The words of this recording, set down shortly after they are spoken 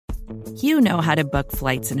You know how to book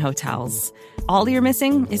flights and hotels. All you're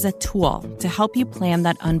missing is a tool to help you plan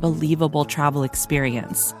that unbelievable travel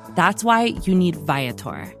experience. That's why you need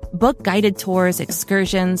Viator. Book guided tours,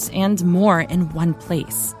 excursions, and more in one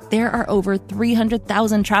place. There are over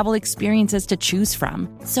 300,000 travel experiences to choose from,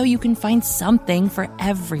 so you can find something for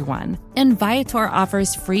everyone. And Viator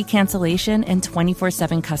offers free cancellation and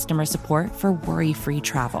 24/7 customer support for worry-free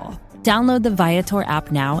travel. Download the Viator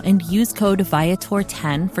app now and use code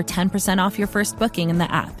Viator10 for 10% off your first booking in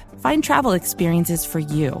the app. Find travel experiences for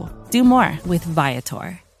you. Do more with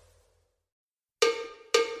Viator.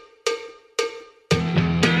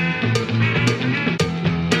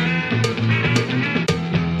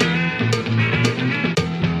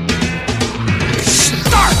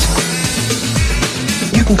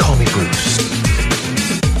 You can call me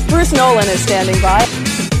Bruce. Bruce Nolan is standing by.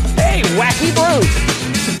 Hey, Wacky Bruce!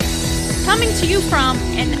 Coming to you from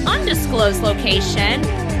an undisclosed location,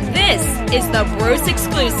 this is the Bruce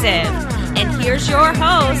Exclusive. And here's your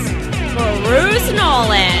host, Bruce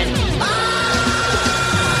Nolan.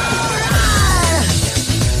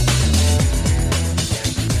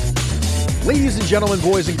 Ladies and gentlemen,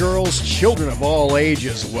 boys and girls, children of all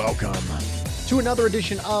ages, welcome to another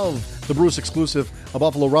edition of the Bruce Exclusive, a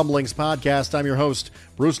Buffalo Rumblings podcast. I'm your host,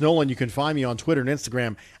 Bruce Nolan. You can find me on Twitter and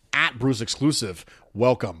Instagram at Bruce Exclusive.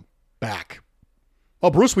 Welcome back. Oh,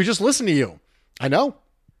 Bruce, we just listened to you. I know.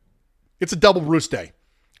 It's a double Bruce day.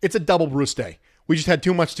 It's a double Bruce day. We just had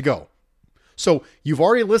too much to go. So you've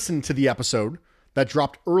already listened to the episode that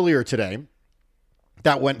dropped earlier today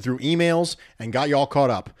that went through emails and got you all caught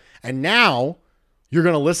up. And now you're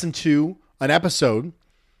going to listen to an episode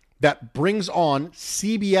that brings on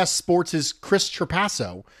CBS Sports' Chris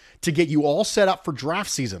Trapasso to get you all set up for draft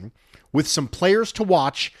season with some players to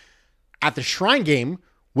watch at the Shrine Game,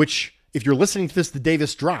 which, if you're listening to this the day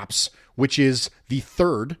this drops, which is the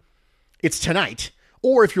 3rd, it's tonight.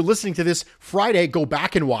 Or if you're listening to this Friday, go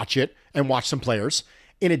back and watch it and watch some players.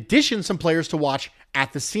 In addition, some players to watch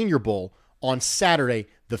at the Senior Bowl on Saturday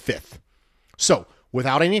the 5th. So,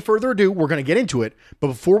 without any further ado, we're going to get into it. But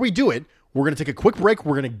before we do it, we're going to take a quick break.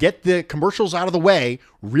 We're going to get the commercials out of the way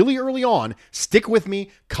really early on. Stick with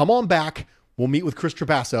me. Come on back. We'll meet with Chris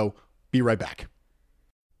Trapasso. Be right back.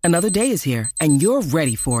 Another day is here, and you're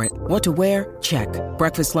ready for it. What to wear? Check.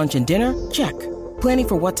 Breakfast, lunch, and dinner? Check. Planning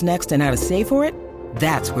for what's next and how to save for it?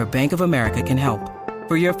 That's where Bank of America can help.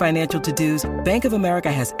 For your financial to-dos, Bank of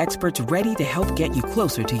America has experts ready to help get you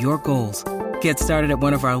closer to your goals. Get started at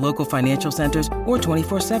one of our local financial centers or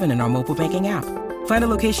 24/7 in our mobile banking app. Find a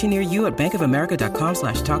location near you at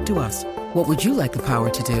bankofamerica.com/talktous. What would you like the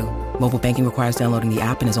power to do? Mobile banking requires downloading the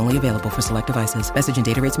app and is only available for select devices. Message and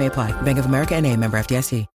data rates may apply. Bank of America N.A., member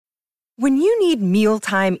FDIC. When you need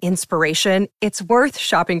mealtime inspiration, it's worth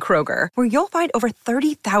shopping Kroger, where you'll find over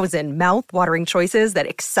 30,000 mouth-watering choices that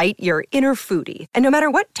excite your inner foodie. And no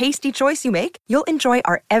matter what tasty choice you make, you'll enjoy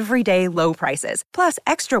our everyday low prices, plus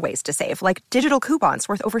extra ways to save, like digital coupons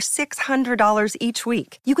worth over $600 each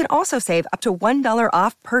week. You can also save up to $1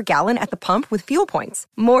 off per gallon at the pump with fuel points.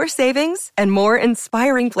 More savings and more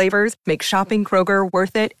inspiring flavors make shopping Kroger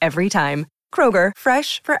worth it every time. Kroger,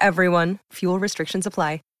 fresh for everyone. Fuel restrictions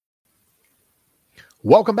apply.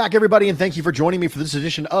 Welcome back, everybody, and thank you for joining me for this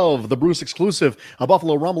edition of the Bruce Exclusive, a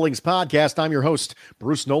Buffalo Rumblings podcast. I'm your host,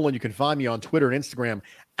 Bruce Nolan. You can find me on Twitter and Instagram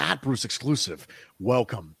at Bruce Exclusive.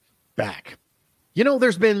 Welcome back. You know,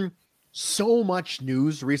 there's been so much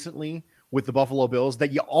news recently with the Buffalo Bills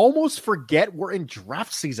that you almost forget we're in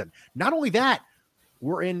draft season. Not only that,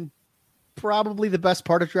 we're in probably the best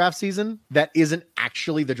part of draft season that isn't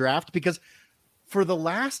actually the draft, because for the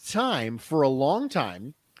last time, for a long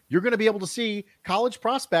time, you're going to be able to see college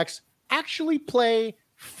prospects actually play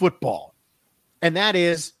football. And that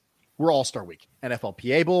is, we're All-Star Week,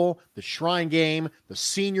 NFLPA Bowl, the Shrine Game, the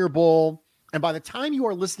Senior Bowl. And by the time you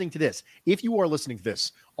are listening to this, if you are listening to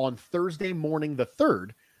this on Thursday morning the 3rd,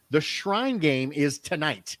 the Shrine Game is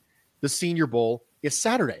tonight. The Senior Bowl is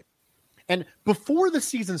Saturday. And before the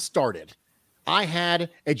season started, I had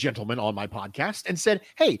a gentleman on my podcast and said,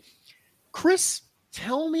 hey, Chris,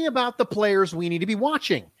 tell me about the players we need to be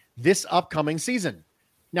watching this upcoming season.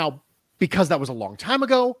 Now, because that was a long time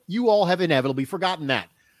ago, you all have inevitably forgotten that.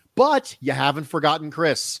 But you haven't forgotten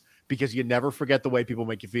Chris, because you never forget the way people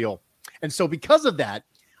make you feel. And so because of that,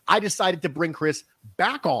 I decided to bring Chris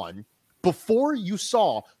back on before you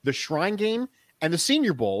saw the Shrine Game and the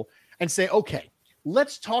Senior Bowl and say, okay,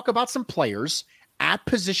 let's talk about some players at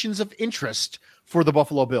positions of interest for the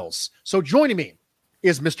Buffalo Bills. So joining me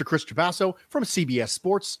is Mr. Chris Trapasso from CBS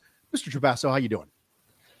Sports. Mr. Trapasso, how you doing?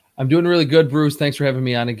 I'm doing really good, Bruce. Thanks for having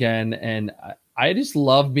me on again. And I just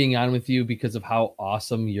love being on with you because of how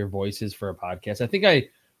awesome your voice is for a podcast. I think I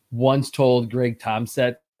once told Greg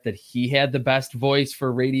Tomset that he had the best voice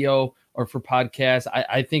for radio or for podcasts.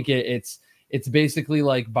 I think it's basically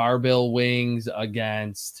like Barbell Wings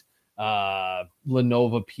against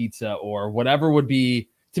Lenova Pizza or whatever would be.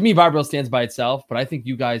 To me, Barbell stands by itself, but I think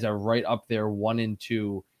you guys are right up there 1 and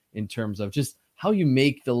 2 in terms of just how you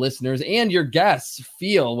make the listeners and your guests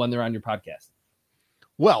feel when they're on your podcast.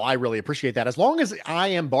 Well, I really appreciate that. As long as I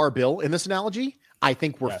am Barbell in this analogy, I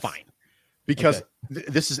think we're fine. Because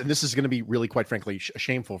this is going to be really, quite frankly,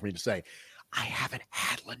 shameful for me to say, I haven't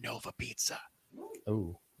had Lenova Pizza.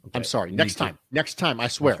 Oh, okay. I'm sorry. Next time, I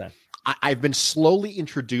swear. I've been slowly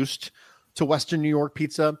introduced to Western New York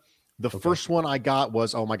pizza. The first one I got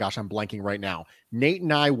was, oh my gosh, I'm blanking right now. Nate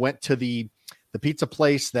and I went to the pizza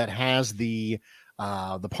place that has the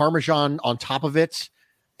Parmesan on top of it.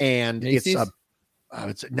 And Macy's?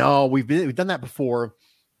 we've done that before.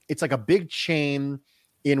 It's like a big chain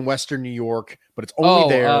in Western New York, but it's only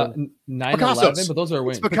there. 911, but those are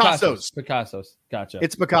Picasso's. Gotcha.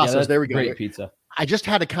 It's Picasso's. Yeah, there we go. Great pizza. I just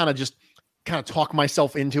had to kind of talk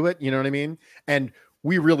myself into it. You know what I mean? And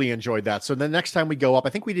we really enjoyed that. So the next time we go up, I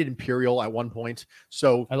think we did Imperial at one point.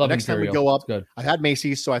 So I love next Imperial. time we go up, good. I've had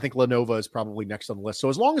Macy's. So I think Lenova is probably next on the list. So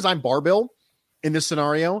as long as I'm Barbell in this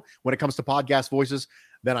scenario, when it comes to podcast voices,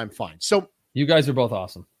 then I'm fine. So you guys are both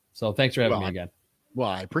awesome. So thanks for having me again. Well,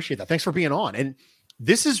 I appreciate that. Thanks for being on. And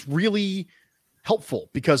this is really helpful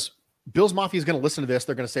because Bills Mafia is going to listen to this.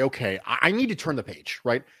 They're going to say, okay, I need to turn the page,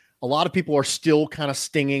 right? A lot of people are still kind of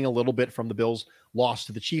stinging a little bit from the Bills' loss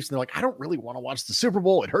to the Chiefs. And they're like, I don't really want to watch the Super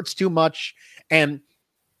Bowl. It hurts too much. And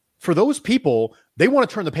for those people, they want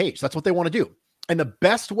to turn the page. That's what they want to do. And the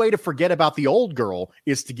best way to forget about the old girl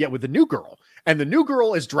is to get with the new girl. And the new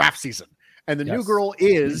girl is draft season. And the new girl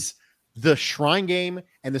is the Shrine Game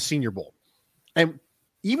and the Senior Bowl. And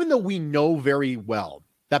even though we know very well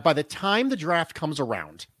that by the time the draft comes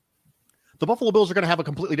around, the Buffalo Bills are going to have a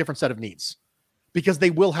completely different set of needs because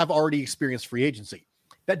they will have already experienced free agency.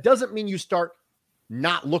 That doesn't mean you start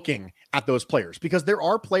not looking at those players because there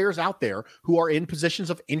are players out there who are in positions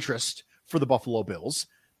of interest for the Buffalo Bills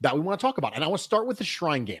that we want to talk about. And I want to start with the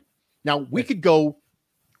Shrine Game. Now, we could go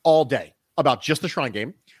all day about just the Shrine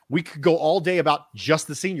Game. We could go all day about just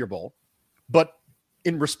the Senior Bowl, but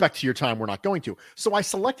in respect to your time, we're not going to. So I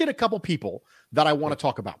selected a couple people that I want to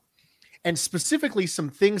talk about, and specifically some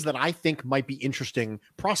things that I think might be interesting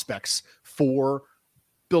prospects for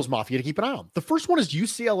Bills Mafia to keep an eye on. The first one is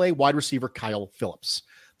UCLA wide receiver Kyle Phillips.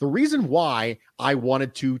 The reason why I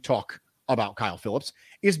wanted to talk about Kyle Phillips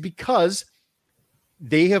is because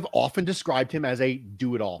they have often described him as a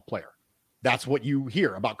do-it-all player. That's what you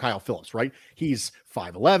hear about Kyle Phillips, right? He's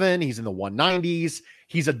 5'11", he's in the 190s,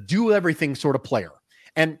 he's a do-everything sort of player.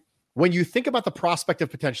 And when you think about the prospect of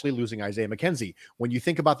potentially losing Isaiah McKenzie, when you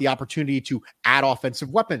think about the opportunity to add offensive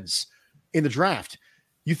weapons in the draft,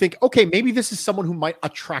 you think, okay, maybe this is someone who might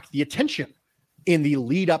attract the attention in the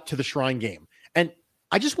lead up to the Shrine Game. And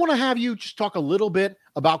I just want to have you just talk a little bit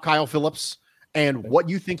about Kyle Phillips and what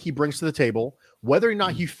you think he brings to the table, whether or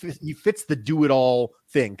not he fits the do-it-all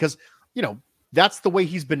thing. Because, you know, that's the way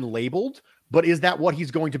he's been labeled, but is that what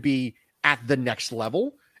he's going to be at the next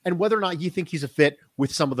level? And whether or not you think he's a fit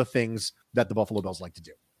with some of the things that the Buffalo Bills like to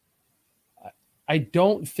do. I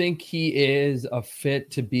don't think he is a fit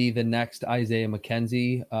to be the next Isaiah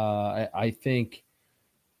McKenzie. I think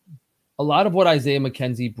a lot of what Isaiah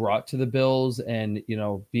McKenzie brought to the Bills and, you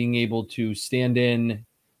know, being able to stand in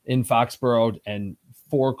Foxborough and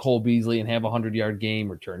for Cole Beasley and have a 100-yard game,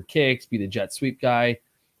 return kicks, be the jet sweep guy.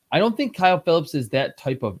 I don't think Kyle Phillips is that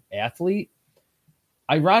type of athlete.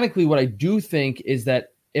 Ironically, what I do think is that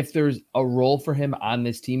if there's a role for him on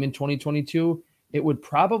this team in 2022, it would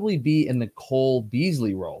probably be in the Cole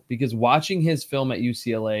Beasley role, because watching his film at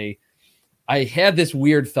UCLA, I had this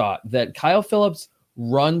weird thought that Kyle Phillips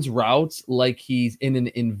runs routes like he's in an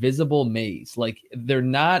invisible maze. Like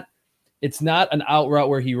it's not an out route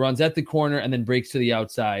where he runs at the corner and then breaks to the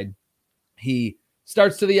outside. He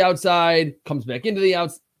starts to the outside, comes back into the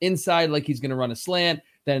inside like he's going to run a slant,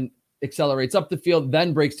 then accelerates up the field,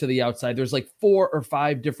 then breaks to the outside. There's like 4 or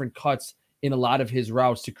 5 different cuts in a lot of his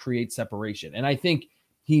routes to create separation. And I think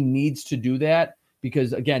he needs to do that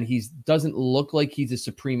because, again, he doesn't look like he's a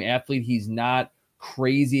supreme athlete. He's not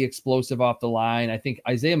crazy explosive off the line. I think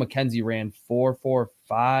Isaiah McKenzie ran 4.45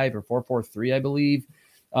 or 4.43, I believe,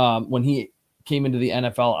 when he came into the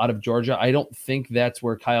NFL out of Georgia. I don't think that's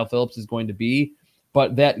where Kyle Phillips is going to be,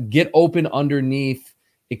 but that get open underneath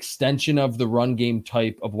extension of the run game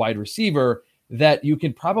type of wide receiver that you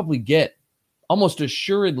can probably get, almost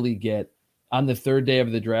assuredly get on the third day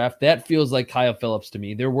of the draft, that feels like Kyle Phillips to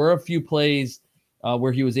me. There were a few plays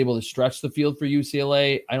where he was able to stretch the field for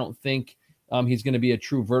UCLA. I don't think he's going to be a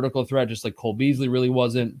true vertical threat, just like Cole Beasley really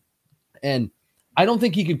wasn't. And I don't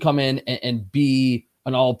think he could come in and be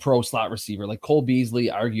an all-pro slot receiver. Like Cole Beasley,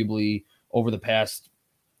 arguably over the past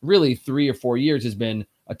really 3 or 4 years, has been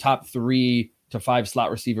a top 3 to 5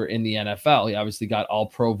 slot receiver in the NFL. He obviously got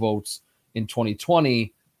all-pro votes in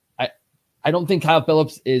 2020. I don't think Kyle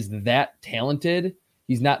Phillips is that talented.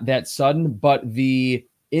 He's not that sudden, but the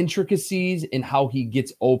intricacies in how he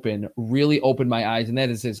gets open really opened my eyes, and that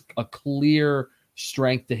is a clear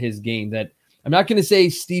strength to his game that I'm not going to say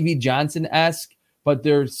Stevie Johnson-esque, but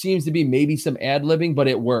there seems to be maybe some ad-libbing, but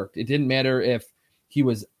it worked. It didn't matter if he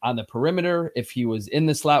was on the perimeter, if he was in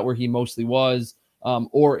the slot where he mostly was,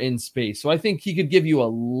 or in space. So I think he could give you a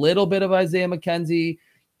little bit of Isaiah McKenzie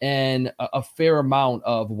and a fair amount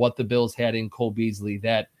of what the Bills had in Cole Beasley,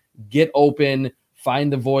 that get open,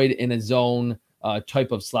 find the void in a zone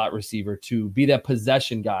type of slot receiver to be that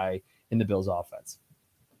possession guy in the Bills offense.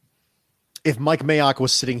 If Mike Mayock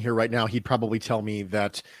was sitting here right now, he'd probably tell me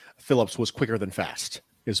that Phillips was quicker than fast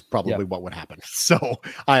is probably what would happen. So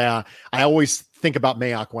I always think about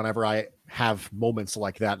Mayock whenever I have moments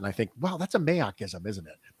like that. And I think, wow, that's a Mayockism, isn't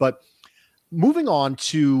it? But moving on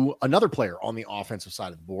to another player on the offensive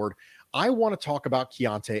side of the board, I want to talk about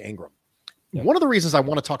Keontae Ingram. Yeah. One of the reasons I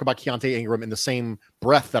want to talk about Keontae Ingram in the same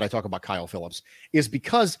breath that I talk about Kyle Phillips is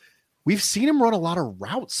because we've seen him run a lot of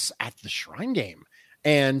routes at the Shrine Game.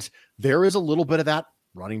 And there is a little bit of that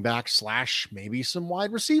running back / maybe some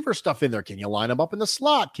wide receiver stuff in there. Can you line him up in the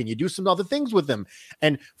slot? Can you do some other things with him?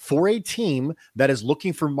 And for a team that is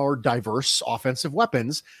looking for more diverse offensive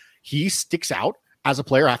weapons, he sticks out as a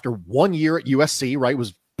player after 1 year at USC, right?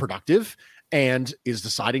 Was productive and is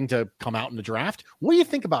deciding to come out in the draft. What do you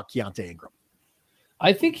think about Keontae Ingram?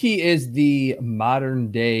 I think he is the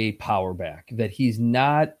modern day power back, that he's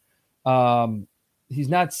not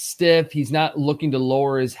stiff. He's not looking to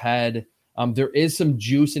lower his head. There is some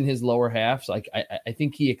juice in his lower half. So I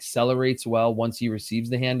think he accelerates well once he receives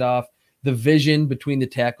the handoff. The vision between the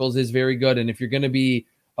tackles is very good. And if you're going to be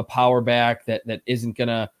a power back that isn't going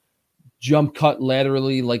to jump cut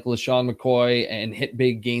laterally like LaShawn McCoy and hit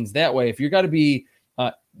big gains that way, if you're got to be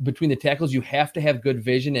between the tackles, you have to have good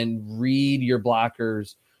vision and read your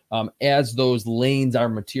blockers as those lanes are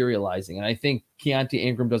materializing. And I think Keontae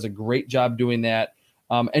Ingram does a great job doing that.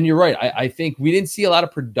 And you're right. I think we didn't see a lot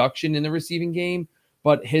of production in the receiving game,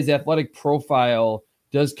 but his athletic profile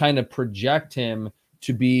does kind of project him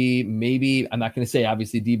to be maybe, I'm not going to say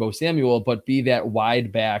obviously Deebo Samuel, but be that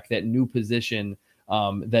wide back, that new position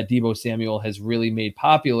that Deebo Samuel has really made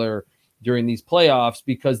popular during these playoffs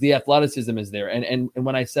because the athleticism is there. And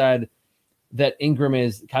when I said that Ingram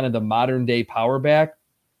is kind of the modern day power back,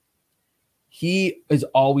 he is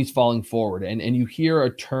always falling forward. And you hear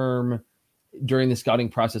a term during the scouting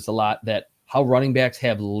process a lot that how running backs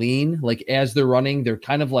have lean, like as they're running, they're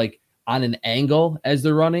kind of like on an angle as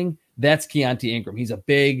they're running. That's Keontae Ingram. He's a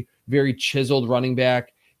big, very chiseled running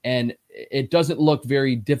back, and it doesn't look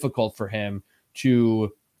very difficult for him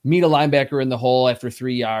to meet a linebacker in the hole after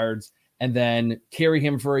 3 yards and then carry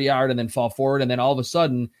him for a yard and then fall forward. And then all of a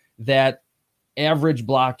sudden that average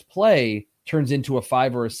blocked play turns into a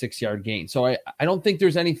 5 or a 6 yard gain. So I don't think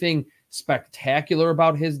there's anything spectacular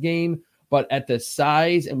about his game, but at the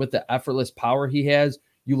size and with the effortless power he has,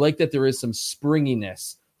 you like that there is some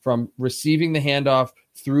springiness from receiving the handoff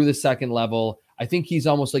through the second level. I think he's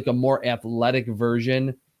almost like a more athletic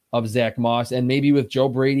version of Zach Moss. And maybe with Joe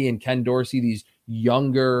Brady and Ken Dorsey, these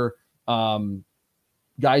younger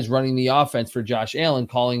guys running the offense for Josh Allen,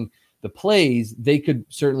 calling the plays, they could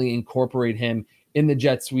certainly incorporate him in the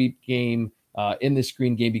jet sweep game, in the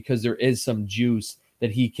screen game, because there is some juice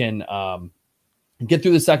that he can get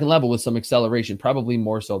through the second level with some acceleration, probably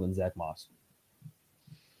more so than Zach Moss.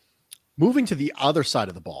 Moving to the other side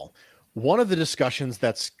of the ball, one of the discussions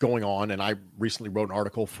that's going on, and I recently wrote an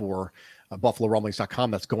article for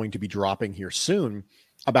BuffaloRumblings.com that's going to be dropping here soon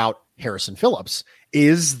about Harrison Phillips,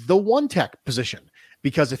 is the one tech position.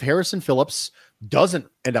 Because if Harrison Phillips doesn't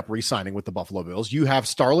end up re-signing with the Buffalo Bills, you have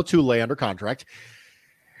Star Lotulelei under contract,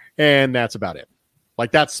 and that's about it.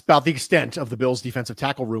 Like, that's about the extent of the Bills' defensive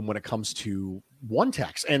tackle room when it comes to one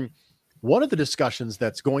techs. And one of the discussions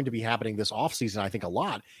that's going to be happening this offseason, I think a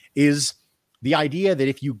lot, is the idea that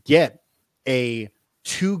if you get a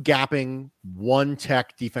two-gapping one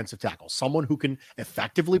tech defensive tackle, someone who can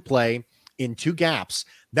effectively play in two gaps,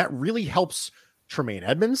 that really helps Tremaine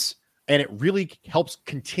Edmonds, and it really helps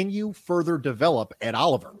continue further develop Ed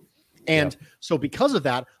Oliver. And so because of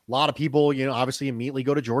that, a lot of people, obviously immediately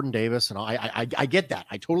go to Jordan Davis. And I get that.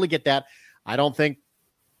 I totally get that. I don't think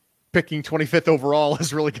picking 25th overall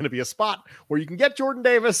is really going to be a spot where you can get Jordan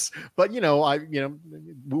Davis, but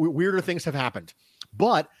weirder things have happened.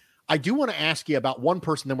 But I do want to ask you about one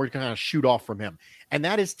person, then we're going to kind of shoot off from him, and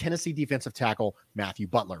that is Tennessee defensive tackle Matthew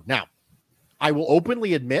Butler. Now, I will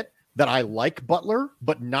openly admit that I like Butler,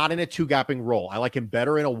 but not in a two-gapping role. I like him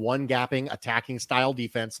better in a one-gapping attacking style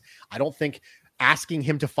defense. I don't think asking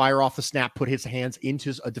him to fire off the snap, put his hands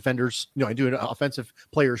into a defender's, into an offensive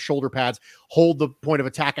player's shoulder pads, hold the point of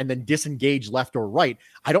attack, and then disengage left or right.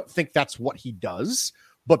 I don't think that's what he does,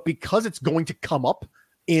 but because it's going to come up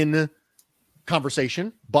in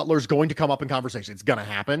conversation, Butler's going to come up in conversation. It's going to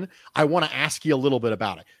happen. I want to ask you a little bit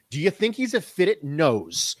about it. Do you think he's a fit at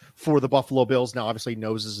nose for the Buffalo Bills? Now, obviously,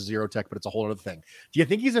 nose is a zero tech, but it's a whole other thing. Do you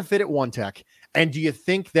think he's a fit at one tech? And do you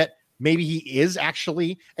think that maybe he is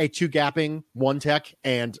actually a two-gapping one tech,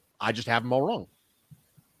 and I just have him all wrong?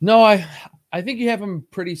 No, I think you have him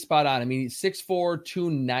pretty spot on. I mean, 6'4",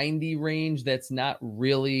 290 range. That's not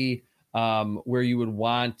really where you would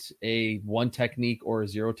want a one technique or a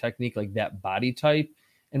zero technique, like that body type.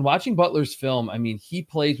 And watching Butler's film, I mean, he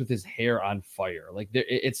plays with his hair on fire. Like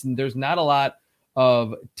there's not a lot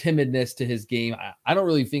of timidness to his game. I don't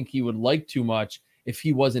really think he would like too much if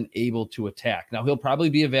he wasn't able to attack. Now, he'll probably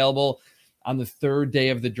be available on the third day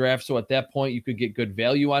of the draft. So at that point, you could get good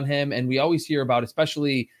value on him. And we always hear about,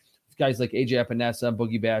 especially guys like AJ Epinesa,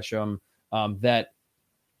 Boogie Basham, that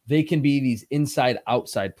they can be these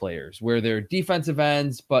inside-outside players where they're defensive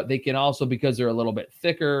ends, but they can also, because they're a little bit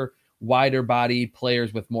thicker, wider body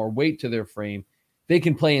players with more weight to their frame, they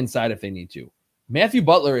can play inside if they need to. Matthew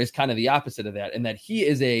Butler is kind of the opposite of that, in that he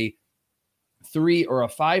is a 3 or a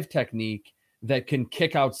 5 technique that can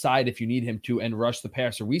kick outside if you need him to and rush the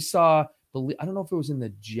passer. We saw, I don't know if it was in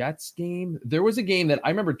the Jets game. There was a game that I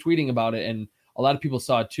remember tweeting about it, and a lot of people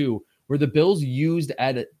saw it too, where the Bills used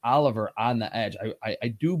Ed Oliver on the edge. I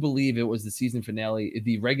do believe it was the season finale,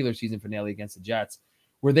 the regular season finale against the Jets,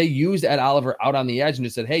 where they used Ed Oliver out on the edge and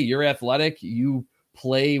just said, hey, you're athletic, you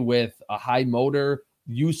play with a high motor,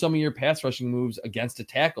 use some of your pass rushing moves against a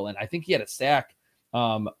tackle. And I think he had a sack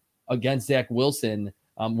against Zach Wilson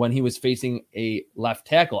when he was facing a left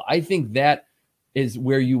tackle. I think that is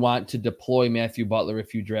where you want to deploy Matthew Butler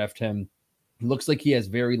if you draft him. It looks like he has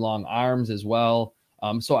very long arms as well.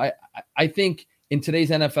 So I think in today's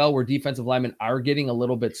NFL, where defensive linemen are getting a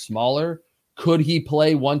little bit smaller, could he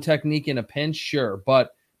play one technique in a pinch? Sure.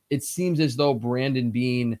 But it seems as though Brandon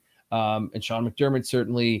Beane and Sean McDermott,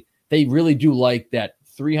 certainly, they really do like that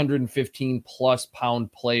 315 plus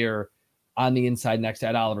pound player on the inside next to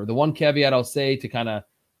Ed Oliver. The one caveat I'll say to kind of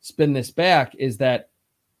spin this back is that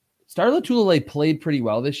Star Lotulelei played pretty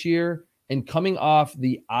well this year, and coming off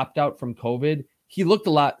the opt-out from COVID, he looked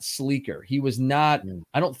a lot sleeker. He was not,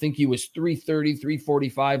 I don't think he was 330,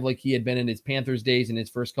 345 like he had been in his Panthers days in his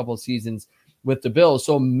first couple of seasons with the Bills.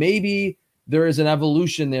 So maybe there is an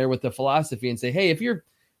evolution there with the philosophy and say, hey, if you're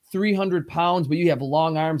 300 pounds, but you have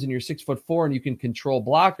long arms and you're 6'4" and you can control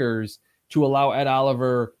blockers to allow Ed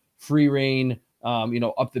Oliver free reign,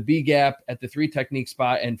 up the B gap at the 3 technique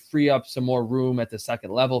spot and free up some more room at the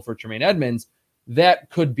second level for Tremaine Edmonds, that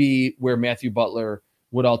could be where Matthew Butler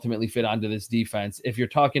would ultimately fit onto this defense. If you're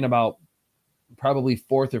talking about probably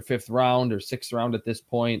 4th or 5th round or 6th round at this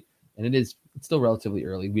point, and it's still relatively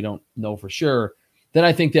early, we don't know for sure, then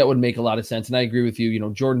I think that would make a lot of sense. And I agree with you.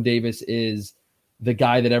 Jordan Davis is the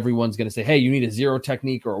guy that everyone's going to say, hey, you need a 0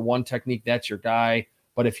 technique or a 1 technique. That's your guy.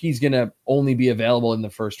 But if he's going to only be available in the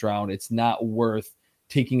first round, it's not worth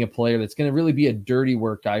taking a player that's going to really be a dirty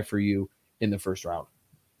work guy for you in the first round.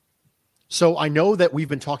 So I know that we've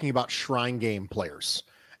been talking about Shrine Game players,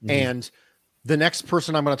 and the next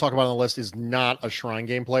person I'm going to talk about on the list is not a Shrine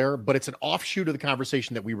Game player, but it's an offshoot of the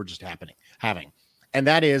conversation that we were just having. And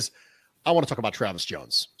that is, I want to talk about Travis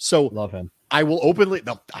Jones. So love him.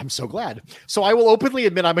 I'm so glad. So I will openly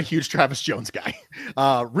admit I'm a huge Travis Jones guy,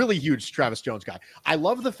 really huge Travis Jones guy. I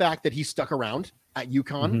love the fact that he stuck around at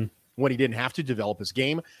UConn when he didn't have to develop his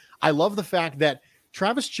game. I love the fact that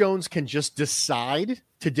Travis Jones can just decide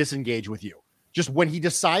to disengage with you. Just when he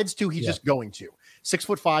decides to, he's just going to.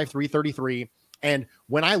 6'5", 333. And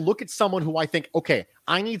when I look at someone who I think, okay,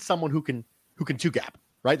 I need someone who can two gap,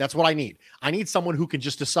 right? That's what I need. I need someone who can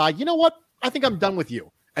just decide, you know what? I think I'm done with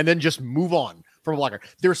you. And then just move on from a blocker.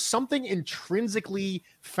 There's something intrinsically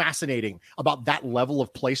fascinating about that level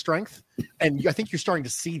of play strength. And I think you're starting to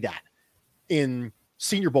see that in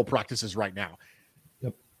Senior Bowl practices right now.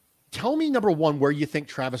 Yep. Tell me, number one, where you think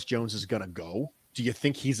Travis Jones is going to go. Do you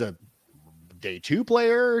think he's a day 2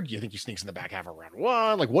 player? Do you think he sneaks in the back half of round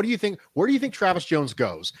 1? Like, what do you think? Where do you think Travis Jones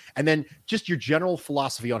goes? And then just your general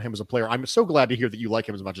philosophy on him as a player. I'm so glad to hear that you like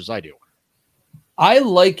him as much as I do. I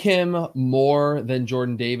like him more than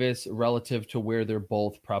Jordan Davis relative to where they're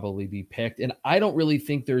both probably be picked. And I don't really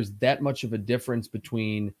think there's that much of a difference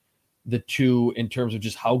between the two in terms of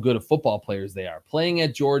just how good of football players they are. Playing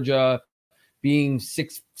at Georgia, being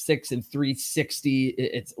 6'6" and 360,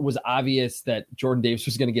 it was obvious that Jordan Davis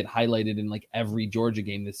was going to get highlighted in like every Georgia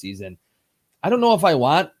game this season. I don't know if I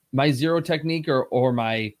want my zero technique or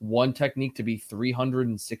my one technique to be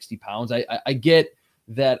 360 pounds. I get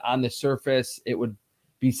that on the surface, it would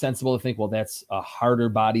be sensible to think, well, that's a harder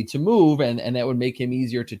body to move, and that would make him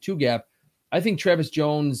easier to two-gap. I think Travis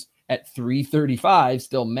Jones at 335,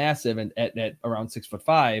 still massive, and at around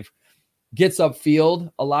 6'5", gets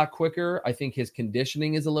upfield a lot quicker. I think his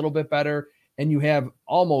conditioning is a little bit better, and you have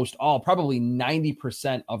almost probably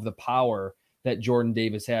 90% of the power that Jordan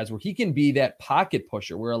Davis has, where he can be that pocket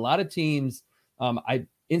pusher, where a lot of teams, I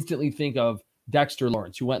instantly think of Dexter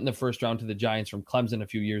Lawrence, who went in the first round to the Giants from Clemson a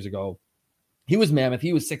few years ago. He was mammoth.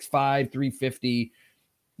 He was 6'5", 350.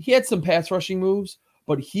 He had some pass rushing moves,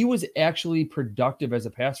 but he was actually productive as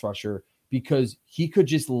a pass rusher because he could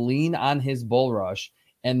just lean on his bull rush,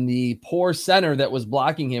 and the poor center that was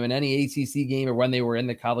blocking him in any ACC game or when they were in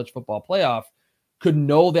the college football playoff could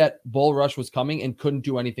know that bull rush was coming and couldn't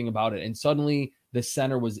do anything about it. And suddenly the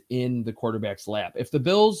center was in the quarterback's lap. If the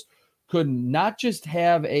Bills could not just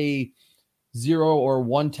have a 0 or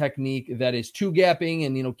 1 technique that is two gapping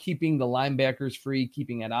and, keeping the linebackers free,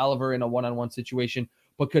 keeping Ed Oliver in a one-on-one situation,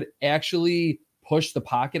 but could actually push the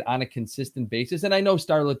pocket on a consistent basis. And I know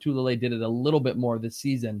Star Lotulelei did it a little bit more this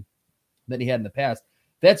season than he had in the past.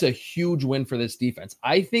 That's a huge win for this defense.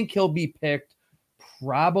 I think he'll be picked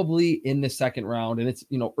probably in the second round. And it's,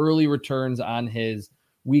 early returns on his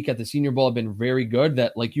week at the Senior Bowl have been very good.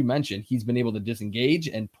 That, like you mentioned, he's been able to disengage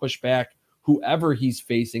and push back whoever he's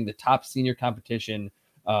facing, the top senior competition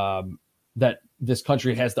that this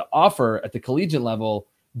country has to offer at the collegiate level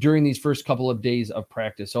during these first couple of days of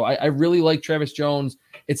practice. So I really like Travis Jones.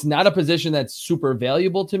 It's not a position that's super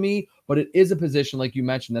valuable to me, but it is a position, like you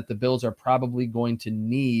mentioned, that the Bills are probably going to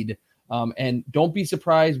need. And don't be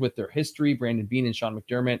surprised with their history, Brandon Beane and Sean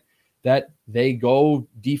McDermott, that they go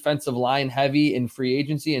defensive line heavy in free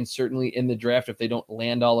agency and certainly in the draft if they don't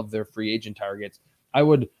land all of their free agent targets. I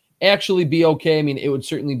would actually be okay. I mean, it would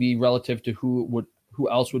certainly be relative to who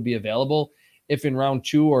else would be available. If in round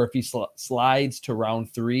 2 or if he slides to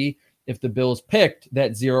round 3, if the Bills picked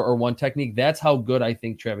that 0 or 1 technique, that's how good I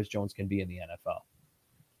think Travis Jones can be in the NFL.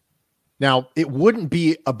 Now, it wouldn't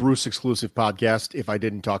be a Bruce exclusive podcast if I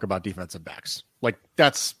didn't talk about defensive backs. Like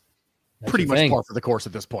that's pretty much par for the course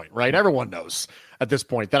at this point, right? Everyone knows at this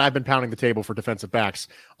point that I've been pounding the table for defensive backs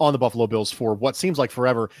on the Buffalo Bills for what seems like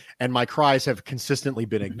forever, and my cries have consistently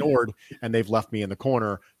been ignored, and they've left me in the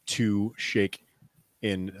corner to shake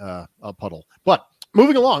in a puddle. But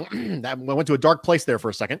moving along, I went to a dark place there for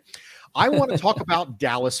a second. I want to talk about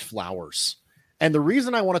Dallas Flowers. And the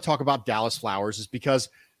reason I want to talk about Dallas Flowers is because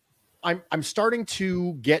I'm starting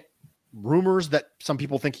to get rumors that some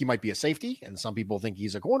people think he might be a safety and some people think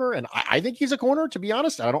he's a corner. And I think he's a corner, to be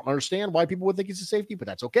honest. I don't understand why people would think he's a safety, but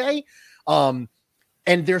that's okay. And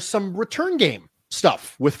there's some return game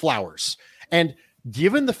stuff with Flowers. And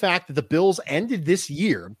given the fact that the Bills ended this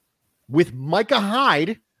year with Micah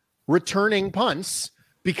Hyde returning punts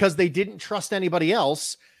because they didn't trust anybody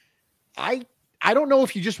else, I don't know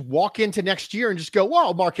if you just walk into next year and just go,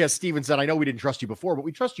 well, Marquez Stevenson, I know we didn't trust you before, but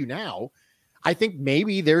we trust you now. I think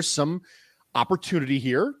maybe there's some opportunity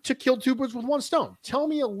here to kill two birds with one stone. Tell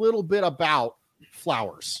me a little bit about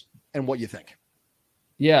Flowers and what you think.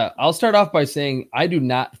 Yeah, I'll start off by saying I do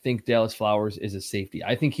not think Dallas Flowers is a safety.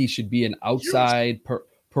 I think he should be an outside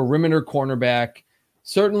perimeter cornerback.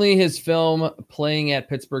 Certainly his film playing at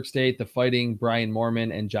Pittsburgh State, the Fighting Brian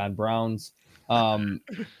Moorman and John Browns,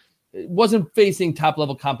 wasn't facing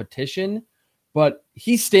top-level competition, but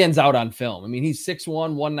he stands out on film. I mean, he's 6'1",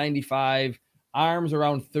 195, arms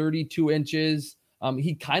around 32 inches.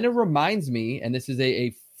 He kind of reminds me, and this is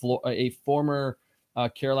a former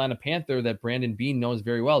Carolina Panther that Brandon Beane knows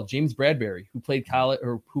very well, James Bradbury, who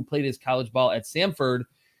played his college ball at Samford,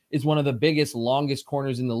 is one of the biggest, longest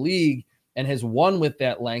corners in the league and has won with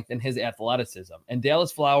that length and his athleticism. And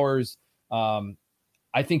Dallas Flowers,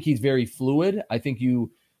 I think he's very fluid. I think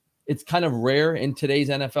it's kind of rare in today's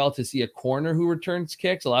NFL to see a corner who returns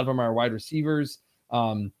kicks. A lot of them are wide receivers.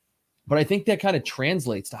 But I think that kind of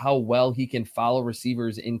translates to how well he can follow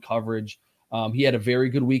receivers in coverage. He had a very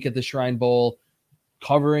good week at the Shrine Bowl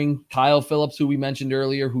covering Kyle Phillips, who we mentioned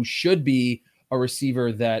earlier, who should be a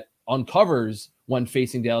receiver that uncovers when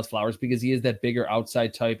facing Dallas Flowers because he is that bigger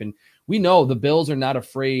outside type. And we know the Bills are not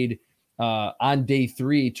afraid on day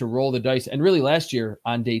 3 to roll the dice. And really last year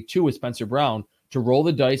on day 2 with Spencer Brown, to roll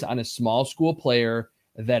the dice on a small school player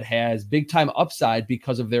that has big time upside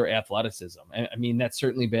because of their athleticism. I mean, that's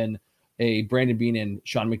certainly been a Brandon Beane and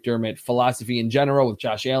Sean McDermott philosophy in general with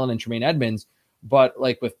Josh Allen and Tremaine Edmonds, but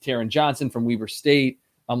like with Taron Johnson from Weber State,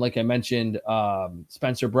 like I mentioned,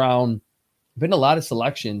 Spencer Brown, been a lot of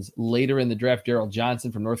selections later in the draft. Darrell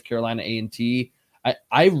Johnson from North Carolina A&T.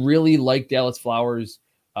 I really like Dallas Flowers'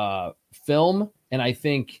 film, and I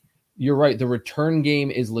think you're right. The return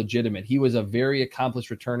game is legitimate. He was a very accomplished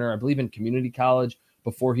returner, I believe, in community college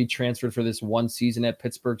before he transferred for this one season at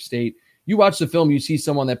Pittsburgh State. You watch the film, you see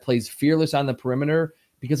someone that plays fearless on the perimeter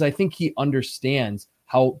because I think he understands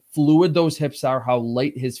how fluid those hips are, how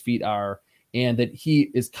light his feet are, and that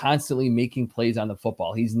he is constantly making plays on the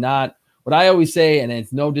football. He's not, what I always say, and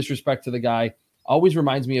it's no disrespect to the guy, always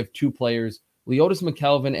reminds me of two players. Leotis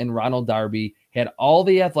McKelvin and Ronald Darby had all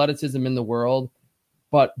the athleticism in the world,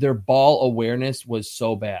 but their ball awareness was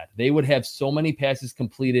so bad. They would have so many passes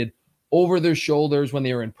completed over their shoulders when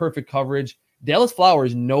they were in perfect coverage. Dallas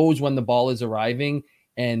Flowers knows when the ball is arriving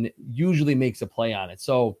and usually makes a play on it.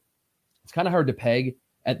 So it's kind of hard to peg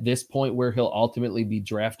at this point where he'll ultimately be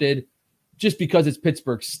drafted just because it's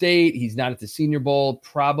Pittsburgh State. He's not at the Senior Bowl,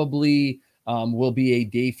 probably will be a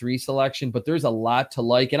day 3 selection, but there's a lot to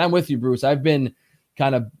like. And I'm with you, Bruce. I've been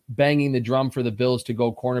kind of banging the drum for the Bills to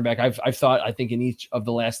go cornerback. I've thought, I think in each of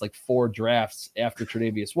the last 4 drafts after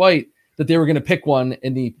Tre'Davious White, that they were going to pick one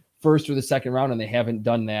in the first or the second round, and they haven't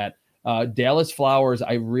done that. Dallas Flowers,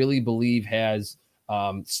 I really believe, has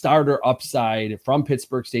starter upside from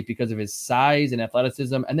Pittsburgh State because of his size and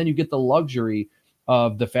athleticism. And then you get the luxury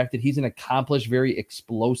of the fact that he's an accomplished, very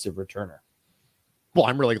explosive returner. Well,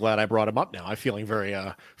 I'm really glad I brought him up now. I'm feeling very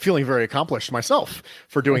accomplished myself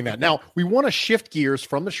for doing that. Now, we want to shift gears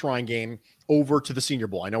from the Shrine Game over to the Senior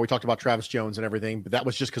Bowl. I know we talked about Travis Jones and everything, but that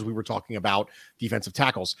was just because we were talking about defensive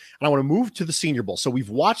tackles. And I want to move to the Senior Bowl. So we've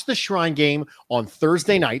watched the Shrine Game on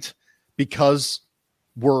Thursday night because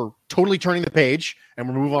we're totally turning the page and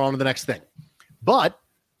we're moving on to the next thing. But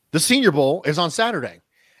the Senior Bowl is on Saturday.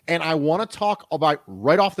 And I want to talk about,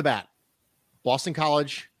 right off the bat, Boston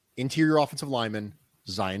College interior offensive lineman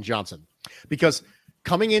Zion Johnson. Because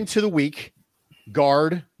coming into the week,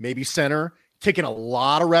 guard, maybe center, taking a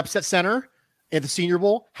lot of reps at center at the Senior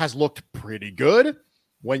Bowl, has looked pretty good.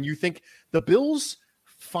 When you think the Bills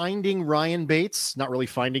finding Ryan Bates, not really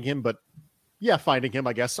finding him, but yeah, finding him,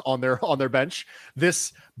 I guess, on their bench,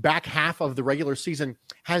 this back half of the regular season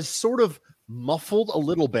has sort of muffled a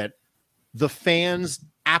little bit the fans'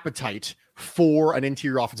 appetite for an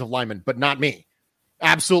interior offensive lineman, but not me.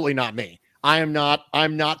 Absolutely not me. I'm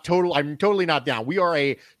totally not down. We are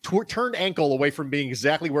a turned ankle away from being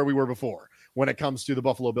exactly where we were before when it comes to the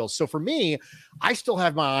Buffalo Bills. So for me, I still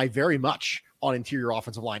have my eye very much on interior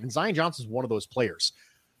offensive line. And Zion Johnson is one of those players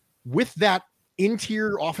with that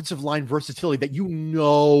interior offensive line versatility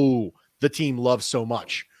that the team loves so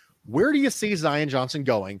much. Where do you see Zion Johnson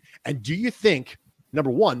going? And do you think,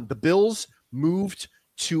 number one, the Bills moved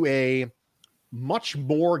to a much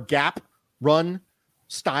more gap run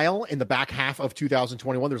style in the back half of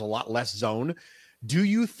 2021? There's a lot less zone. Do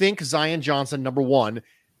you think Zion Johnson, number one,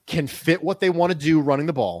 can fit what they want to do running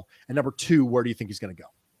the ball? And number two, where do you think he's going to go?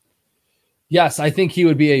 Yes, I think he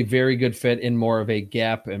would be a very good fit in more of a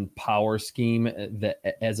gap and power scheme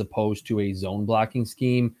as opposed to a zone blocking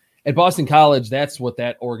scheme. At Boston College, that's what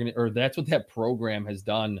that program has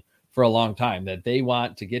done for a long time, that they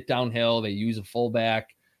want to get downhill. They use a fullback.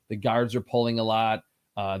 The guards are pulling a lot.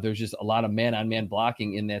 There's just a lot of man-on-man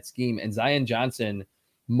blocking in that scheme. And Zion Johnson,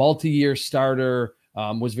 multi-year starter,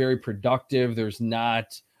 was very productive. There's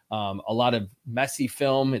not a lot of messy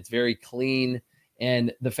film. It's very clean.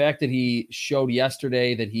 And the fact that he showed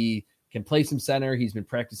yesterday that he can play some center, he's been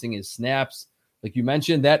practicing his snaps, like you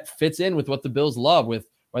mentioned, that fits in with what the Bills love, with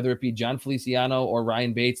whether it be John Feliciano or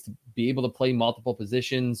Ryan Bates, to be able to play multiple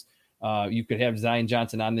positions. You could have Zion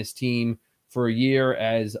Johnson on this team for a year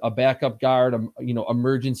as a backup guard,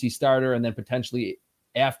 emergency starter, and then potentially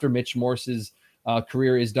after Mitch Morse's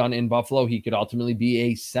career is done in Buffalo, he could ultimately be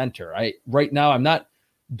a center. Right now, I'm not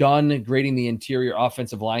done grading the interior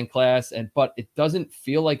offensive line class, but it doesn't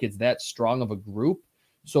feel like it's that strong of a group.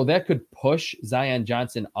 So that could push Zion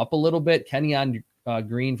Johnson up a little bit. Kenyon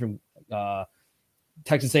Green from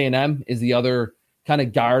Texas A&M is the other kind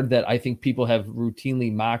of guard that I think people have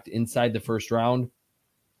routinely mocked inside the first round.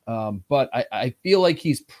 But I feel like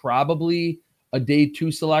he's probably a day 2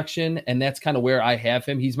 selection, and that's kind of where I have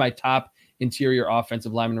him. He's my top interior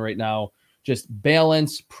offensive lineman right now. Just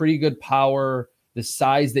balance, pretty good power, the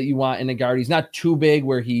size that you want in a guard. He's not too big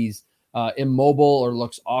where he's immobile or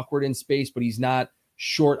looks awkward in space, but he's not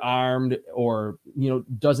short-armed or,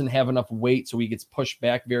 doesn't have enough weight, so he gets pushed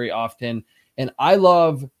back very often. And I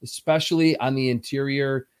love, especially on the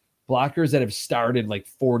interior, blockers that have started like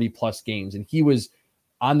 40-plus games. And he was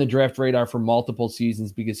on the draft radar for multiple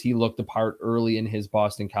seasons because he looked the part early in his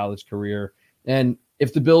Boston College career. And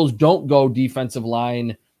if the Bills don't go defensive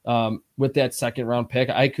line with that second-round pick,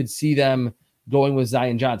 I could see them going with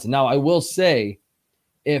Zion Johnson. Now, I will say,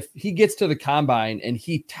 if he gets to the combine and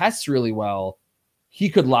he tests really well, he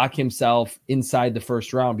could lock himself inside the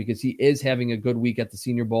first round because he is having a good week at the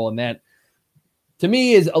Senior Bowl. And that, to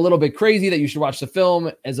me, is a little bit crazy that you should watch the film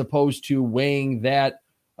as opposed to weighing that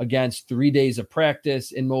against 3 days of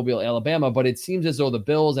practice in Mobile, Alabama. But it seems as though the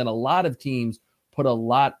Bills and a lot of teams put a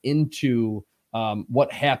lot into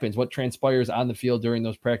what happens, what transpires on the field during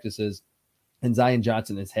those practices. And Zion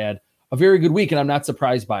Johnson has had a very good week, and I'm not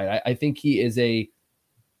surprised by it. I think he is a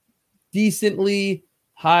decently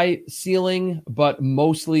high ceiling, but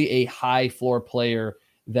mostly a high floor player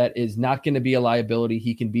that is not going to be a liability.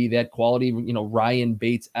 He can be that quality, Ryan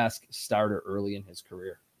Bates-esque starter early in his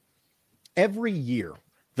career. Every year,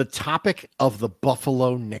 the topic of the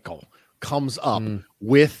Buffalo nickel comes up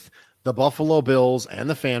with the Buffalo Bills and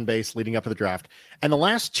the fan base leading up to the draft. And the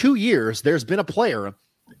last 2 years, there's been a player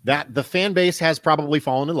that the fan base has probably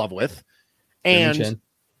fallen in love with. And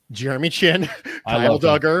Jeremy Chin, Kyle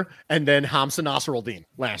Duggar, and then Hamza Nasruddin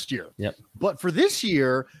last year. Yep. But for this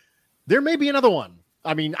year, there may be another one.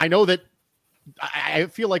 I mean, I know that I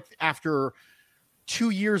feel like after 2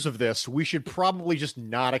 years of this, we should probably just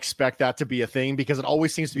not expect that to be a thing because it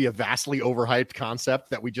always seems to be a vastly overhyped concept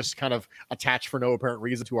that we just kind of attach for no apparent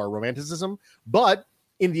reason to our romanticism. But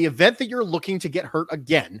in the event that you're looking to get hurt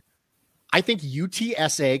again, I think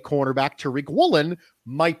UTSA cornerback Tariq Woolen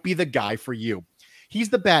might be the guy for you. He's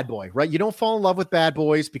the bad boy, right? You don't fall in love with bad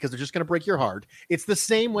boys because they're just going to break your heart. It's the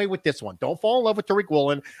same way with this one. Don't fall in love with Tariq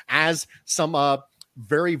Woolen as some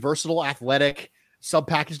very versatile, athletic,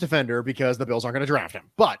 sub-package defender because the Bills aren't going to draft him.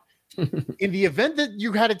 But in the event that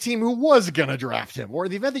you had a team who was going to draft him, or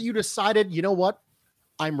in the event that you decided, you know what,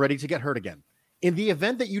 I'm ready to get hurt again. In the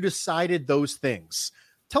event that you decided those things,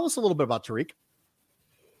 tell us a little bit about Tariq.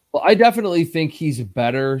 Well, I definitely think he's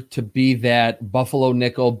better to be that Buffalo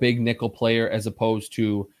nickel, big nickel player as opposed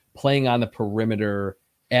to playing on the perimeter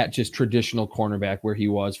at just traditional cornerback where he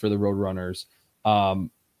was for the Roadrunners.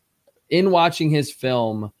 In watching his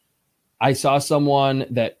film, I saw someone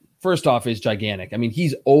that, first off, is gigantic. I mean,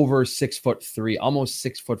 he's over 6'3", almost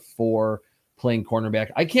 6'4", playing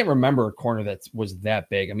cornerback. I can't remember a corner that was that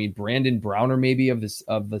big. I mean, Brandon Browner maybe of the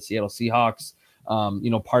Seattle Seahawks,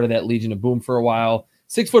 part of that Legion of Boom for a while.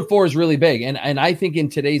 6'4" is really big. And I think in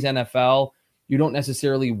today's NFL, you don't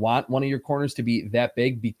necessarily want one of your corners to be that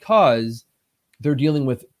big because they're dealing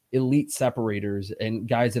with elite separators and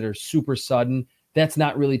guys that are super sudden. That's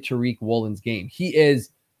not really Tariq Woolen's game. He is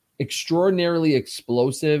extraordinarily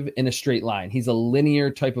explosive in a straight line. He's a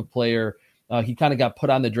linear type of player. He kind of got put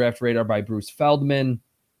on the draft radar by Bruce Feldman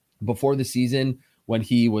before the season when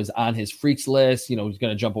he was on his freaks list. He's going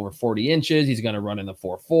to jump over 40 inches. He's going to run in the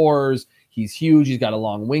 4.4s. He's huge. He's got a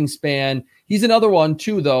long wingspan. He's another one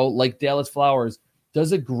too, though, like Dallas Flowers,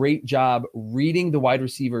 does a great job reading the wide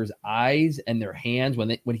receiver's eyes and their hands.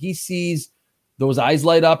 When he sees those eyes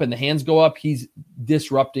light up and the hands go up, he's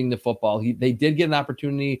disrupting the football. They did get an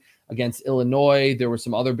opportunity against Illinois. There were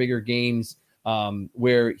some other bigger games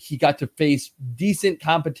where he got to face decent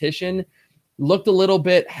competition, looked a little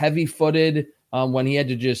bit heavy-footed when he had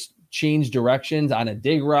to just change directions on a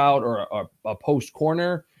dig route or a post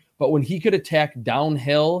corner. But when he could attack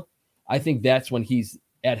downhill, I think that's when he's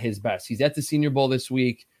at his best. He's at the Senior Bowl this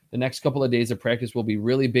week. The next couple of days of practice will be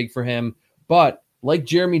really big for him. But like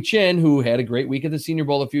Jeremy Chin, who had a great week at the Senior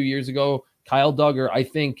Bowl a few years ago, Kyle Duggar, I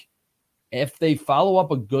think if they follow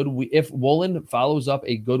up a good week, if Woolen follows up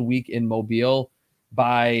a good week in Mobile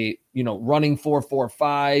by, running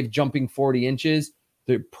 4.45, jumping 40 inches,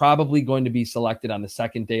 they're probably going to be selected on the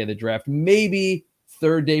second day of the draft. Maybe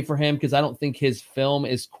third day for him because I don't think his film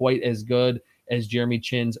is quite as good as Jeremy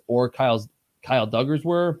Chin's or Kyle Duggar's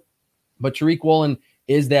were. But Tariq Woolen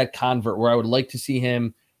is that convert where I would like to see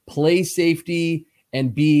him play safety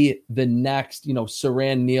and be the next,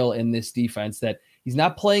 Saran Neal in this defense, that he's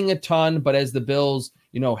not playing a ton, but as the Bills,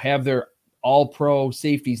 have their all-pro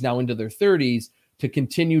safeties now into their 30s to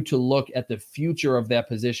continue to look at the future of that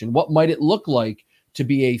position. What might it look like to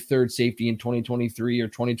be a third safety in 2023 or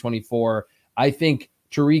 2024? I think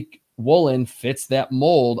Tariq Woolen fits that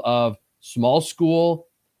mold of small school,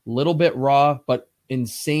 little bit raw, but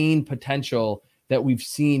insane potential that we've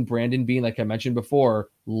seen Brandon Beane, like I mentioned before,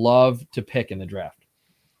 love to pick in the draft.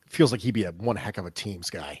 feels like he'd be one heck of a teams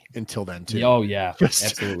guy until then too. Oh yeah,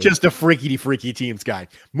 absolutely. Just a freaky teams guy.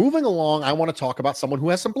 Moving along, I want to talk about someone who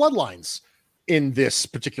has some bloodlines in this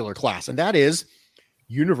particular class, and that is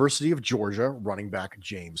University of Georgia running back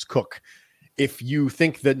James Cook. If you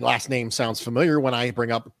think the last name sounds familiar when I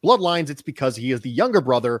bring up bloodlines, it's because he is the younger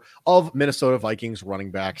brother of Minnesota Vikings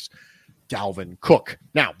running backs Dalvin Cook.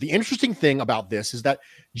 Now, the interesting thing about this is that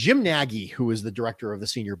Jim Nagy, who is the director of the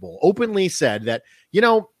Senior Bowl, openly said that,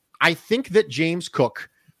 I think that James Cook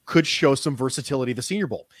could show some versatility at the Senior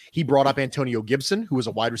Bowl. He brought up Antonio Gibson, who was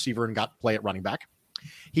a wide receiver and got to play at running back.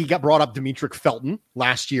 He brought up Demetric Felton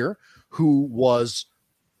last year, who was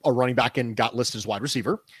a running back and got listed as wide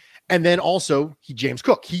receiver. And then also James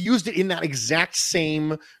Cook. He used it in that exact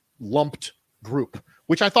same lumped group,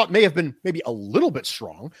 which I thought may have been maybe a little bit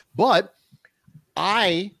strong, but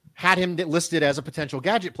I had him listed as a potential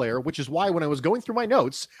gadget player, which is why when I was going through my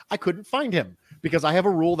notes, I couldn't find him because I have a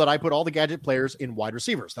rule that I put all the gadget players in wide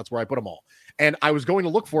receivers. That's where I put them all. And I was going to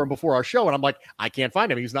look for him before our show, and I'm like, I can't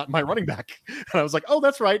find him. He's not my running back. And I was like, oh,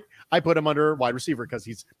 that's right. I put him under wide receiver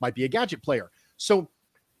because might be a gadget player. So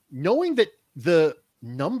knowing that the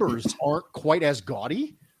numbers aren't quite as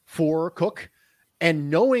gaudy for Cook, and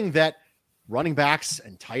knowing that running backs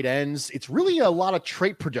and tight ends, it's really a lot of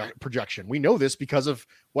trait projection. We know this because of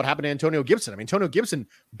what happened to Antonio Gibson. I mean, Antonio Gibson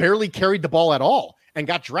barely carried the ball at all and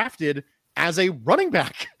got drafted as a running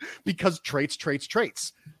back because traits.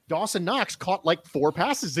 Dawson Knox caught like 4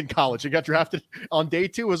 passes in college and got drafted on day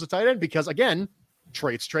 2 as a tight end because, again,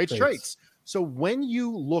 traits. So when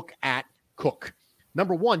you look at Cook,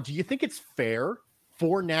 number one, do you think it's fair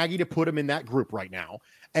for Nagy to put him in that group right now?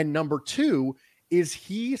 And number 2, is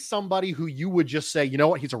he somebody who you would just say, you know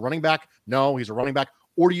what, he's a running back? No, he's a running back.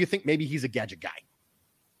 Or do you think maybe he's a gadget guy?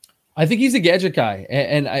 I think he's a gadget guy.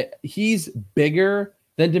 And he's bigger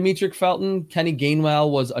than Demetric Felton. Kenny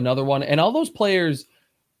Gainwell was another one. And all those players,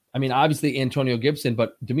 I mean, obviously Antonio Gibson,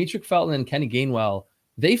 but Demetric Felton and Kenny Gainwell,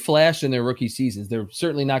 they flashed in their rookie seasons. They're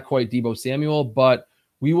certainly not quite Deebo Samuel, but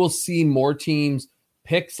we will see more teams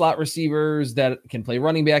pick slot receivers that can play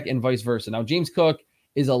running back and vice versa. Now, James Cook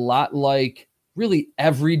is a lot like really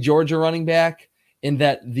every Georgia running back in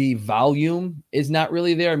that the volume is not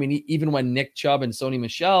really there. I mean, even when Nick Chubb and Sony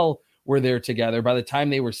Michel were there together, by the time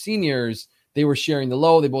they were seniors, they were sharing the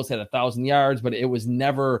load. They both had 1,000 yards, but it was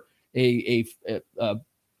never a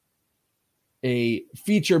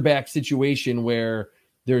feature back situation where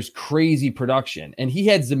there's crazy production. And he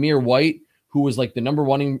had Zamir White, who was like the number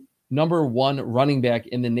one running back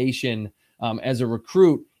in the nation as a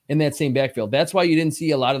recruit in that same backfield. That's why you didn't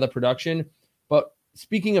see a lot of the production. But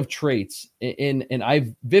speaking of traits, and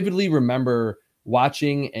I vividly remember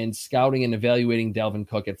watching and scouting and evaluating Dalvin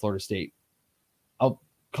Cook at Florida State. I'll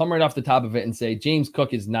come right off the top of it and say James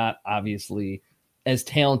Cook is not obviously as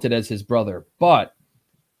talented as his brother. But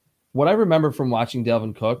what I remember from watching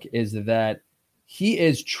Dalvin Cook is that he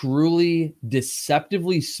is truly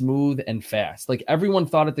deceptively smooth and fast. Like everyone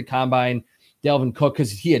thought at the combine, Dalvin Cook,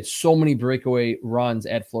 because he had so many breakaway runs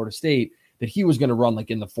at Florida State, that he was going to run like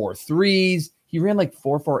in the 4.3s. He ran like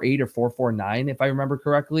 4.48 or 4.49, if I remember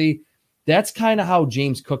correctly. That's kind of how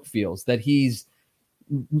James Cook feels, that he's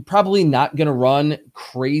probably not going to run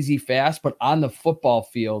crazy fast, but on the football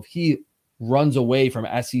field, he runs away from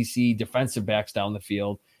SEC defensive backs down the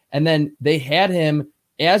field. And then they had him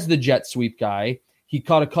as the jet sweep guy. He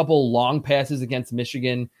caught a couple long passes against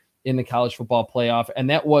Michigan in the college football playoff, and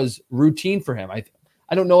that was routine for him.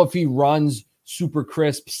 I don't know if he runs super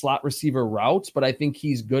crisp slot receiver routes, but I think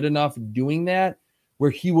he's good enough doing that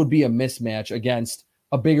where he would be a mismatch against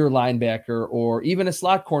a bigger linebacker or even a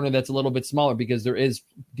slot corner that's a little bit smaller because there is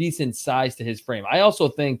decent size to his frame. I also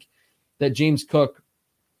think that James Cook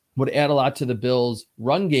would add a lot to the Bills'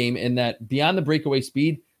 run game in that beyond the breakaway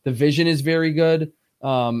speed, the vision is very good.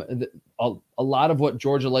 A lot of what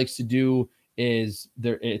Georgia likes to do is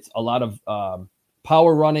it's a lot of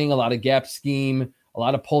power running, a lot of gap scheme, a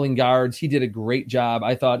lot of pulling guards. He did a great job,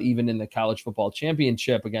 I thought, even in the college football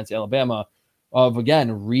championship against Alabama, of,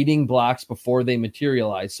 again, reading blocks before they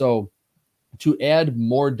materialize. So to add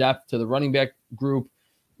more depth to the running back group,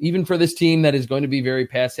 even for this team that is going to be very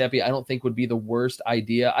pass happy, I don't think would be the worst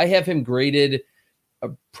idea. I have him graded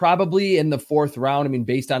probably in the 4th round. I mean,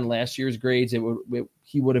 based on last year's grades,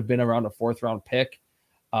 he would have been around a 4th round pick.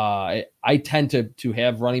 I tend to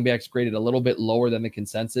have running backs graded a little bit lower than the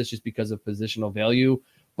consensus just because of positional value.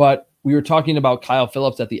 But we were talking about Kyle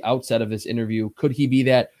Phillips at the outset of this interview. Could he be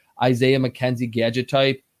that Isaiah McKenzie gadget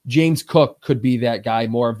type? James Cook could be that guy,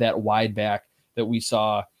 more of that wide back that we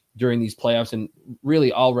saw during these playoffs and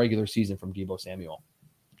really all regular season from Deebo Samuel.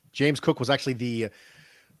 James Cook was actually the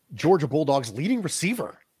Georgia Bulldogs leading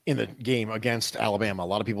receiver in the game against Alabama. A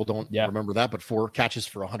lot of people don't remember that, but 4 catches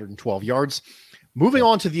for 112 yards. Moving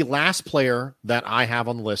on to the last player that I have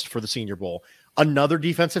on the list for the Senior Bowl, another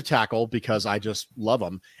defensive tackle because I just love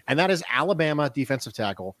him, and that is Alabama defensive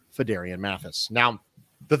tackle Phidarian Mathis. Now,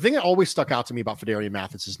 the thing that always stuck out to me about Phidarian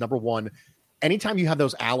Mathis is, number one, anytime you have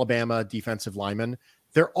those Alabama defensive linemen,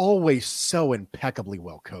 they're always so impeccably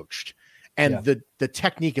well coached. And the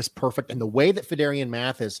technique is perfect. And the way that Phidarian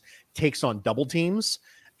Mathis takes on double teams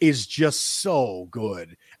is just so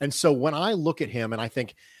good. And so when I look at him and I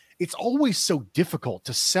think it's always so difficult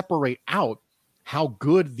to separate out how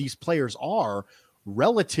good these players are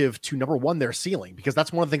relative to, number one, their ceiling, because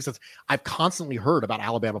that's one of the things that I've constantly heard about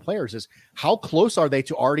Alabama players is how close are they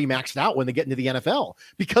to already maxed out when they get into the NFL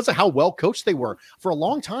because of how well coached they were. For a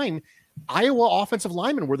long time, Iowa offensive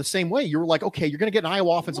linemen were the same way. You were like, okay, you're going to get an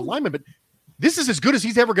Iowa offensive lineman, but this is as good as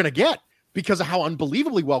he's ever going to get because of how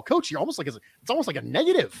unbelievably well coached. You're almost like, it's almost like a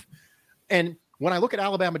negative. And when I look at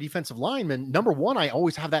Alabama defensive linemen, number one, I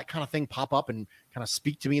always have that kind of thing pop up and kind of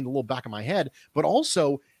speak to me in the little back of my head, but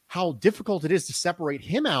also how difficult it is to separate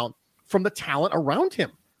him out from the talent around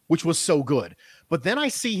him, which was so good. But then I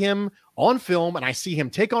see him on film and I see him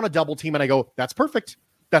take on a double team and I go, that's perfect.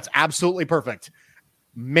 That's absolutely perfect.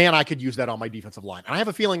 Man, I could use that on my defensive line. And I have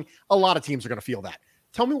a feeling a lot of teams are going to feel that.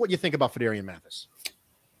 Tell me what you think about Phidarian Mathis.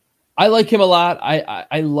 I like him a lot.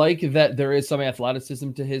 I like that there is some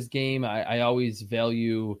athleticism to his game. I always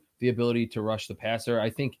value the ability to rush the passer. I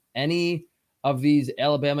think any of these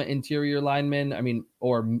Alabama interior linemen, I mean,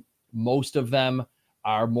 or most of them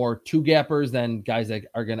are more two-gappers than guys that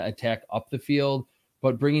are going to attack up the field.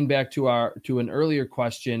 But bringing back to an earlier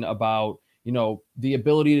question about, the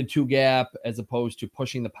ability to two-gap as opposed to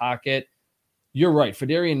pushing the pocket, you're right.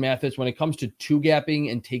 Phidarian Mathis, when it comes to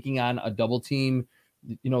two-gapping and taking on a double team,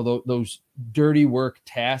 those dirty work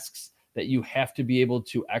tasks that you have to be able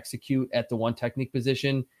to execute at the one technique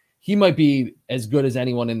position, he might be as good as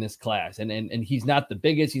anyone in this class. And he's not the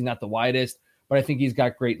biggest, he's not the widest, but I think he's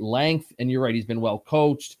got great length. And you're right, he's been well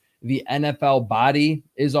coached. The NFL body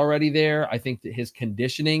is already there. I think that his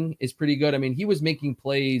conditioning is pretty good. I mean, he was making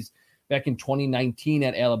plays back in 2019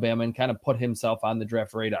 at Alabama and kind of put himself on the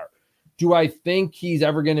draft radar. Do I think he's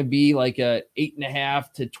ever going to be like a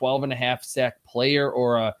 8.5 to 12.5 sack player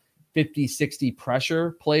or a 50, 60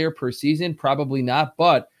 pressure player per season? Probably not.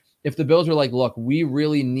 But if the Bills are like, look, we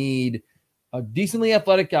really need a decently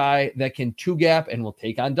athletic guy that can two-gap and will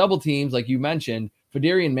take on double teams, like you mentioned,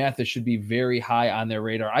 Phidarian Mathis should be very high on their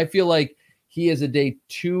radar. I feel like he is a day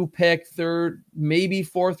 2 pick, 3rd, maybe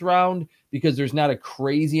 4th round, because there's not a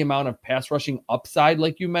crazy amount of pass rushing upside,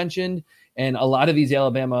 like you mentioned. And a lot of these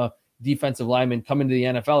Alabama defensive linemen come into the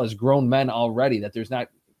NFL as grown men already, that there's not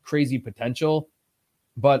crazy potential.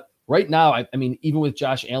 But right now, I mean, even with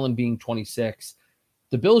Josh Allen being 26,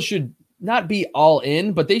 the Bills should not be all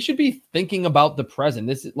in, but they should be thinking about the present.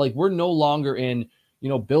 This is like, we're no longer in,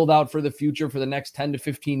 build out for the future for the next 10 to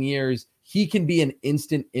 15 years. He can be an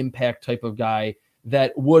instant impact type of guy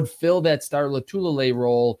that would fill that Star Lotulelei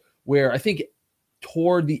role, where I think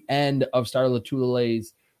toward the end of Star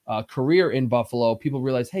Lotulelei's career in Buffalo, people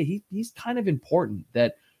realize, hey, he's kind of important,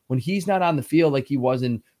 that when he's not on the field like he was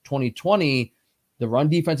in 2020, the run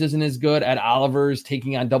defense isn't as good. At Oliver's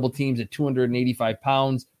taking on double teams at 285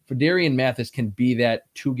 pounds. Phidarian Mathis can be that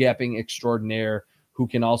two-gapping extraordinaire who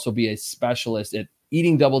can also be a specialist at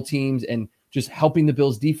eating double teams and just helping the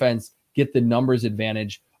Bills defense get the numbers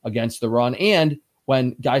advantage against the run and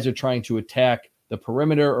when guys are trying to attack the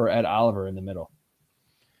perimeter or Ed Oliver in the middle.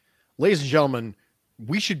 Ladies and gentlemen,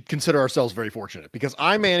 we should consider ourselves very fortunate because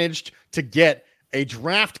I managed to get a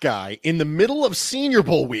draft guy in the middle of Senior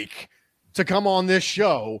Bowl week to come on this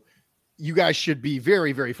show. You guys should be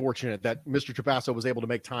very, very fortunate that Mr. Trapasso was able to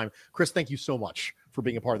make time. Chris, thank you so much for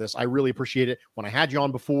being a part of this. I really appreciate it. When I had you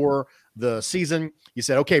on before the season, you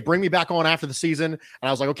said, okay, bring me back on after the season. And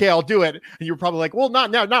I was like, okay, I'll do it. And you were probably like, well,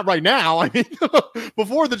 not now, not right now. I mean,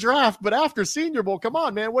 before the draft, but after Senior Bowl, come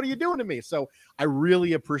on, man, what are you doing to me? So I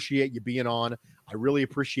really appreciate you being on. I really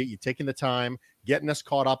appreciate you taking the time, getting us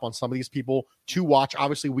caught up on some of these people to watch.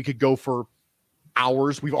 Obviously, we could go for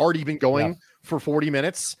hours. We've already been going for 40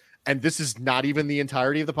 minutes. And this is not even the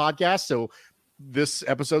entirety of the podcast. So this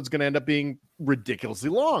episode's going to end up being ridiculously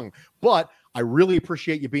long. But I really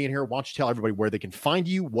appreciate you being here. Why don't you tell everybody where they can find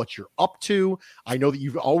you, what you're up to? I know that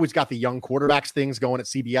you've always got the young quarterbacks things going at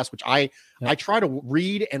CBS, which I try to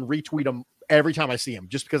read and retweet them every time I see them,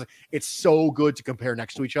 just because it's so good to compare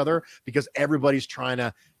next to each other, because everybody's trying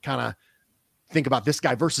to kind of think about this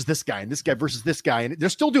guy versus this guy and this guy versus this guy. And they're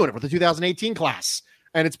still doing it with the 2018 class.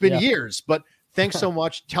 And it's been years, but thanks so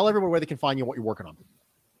much. Tell everyone where they can find you and what you're working on.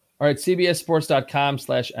 All right,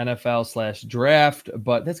 cbssports.com/NFL/draft,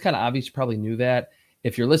 but that's kind of obvious. You probably knew that.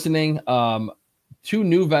 If you're listening, 2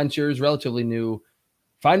 new ventures, relatively new.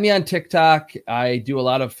 Find me on TikTok. I do a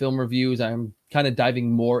lot of film reviews. I'm kind of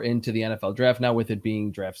diving more into the NFL draft now, with it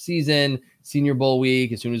being draft season, Senior Bowl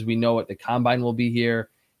week. As soon as we know it, the combine will be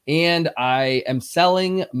here. And I am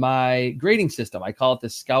selling my grading system. I call it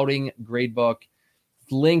the Scouting Gradebook.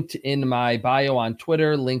 It's linked in my bio on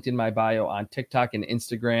Twitter, linked in my bio on TikTok and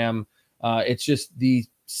Instagram. It's just the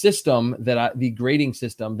system the grading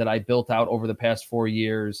system that I built out over the past 4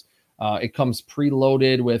 years. It comes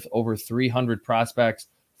preloaded with over 300 prospects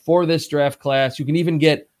for this draft class. You can even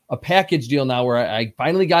get a package deal now where I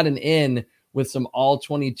finally got an in with some all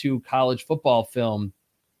 22 college football film.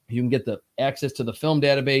 You can get the access to the film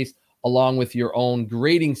database along with your own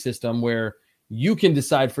grading system where you can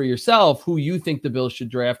decide for yourself who you think the Bills should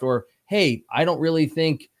draft, or, hey, I don't really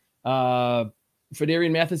think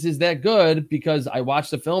Fedarian Mathis is that good because I watched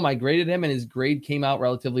the film, I graded him, and his grade came out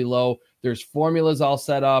relatively low. There's formulas all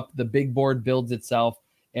set up. The big board builds itself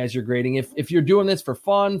as you're grading. If you're doing this for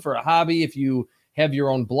fun, for a hobby, if you have your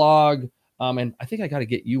own blog, and I think I got to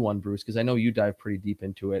get you one, Bruce, because I know you dive pretty deep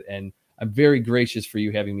into it, and I'm very gracious for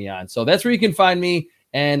you having me on. So that's where you can find me.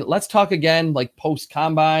 And let's talk again, like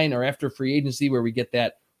post-combine or after free agency, where we get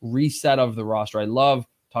that reset of the roster. I love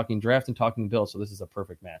talking draft and talking Bills, so this is a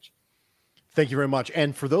perfect match. Thank you very much.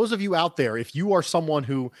 And for those of you out there, if you are someone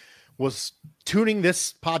who was tuning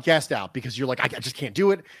this podcast out because you're like, I just can't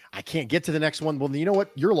do it, I can't get to the next one, well, you know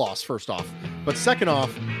what? You're lost, first off. But second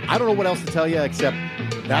off, I don't know what else to tell you except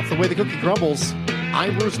that's the way the cookie crumbles.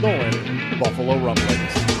 I'm Bruce Nolan, Buffalo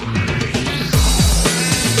Rumblings.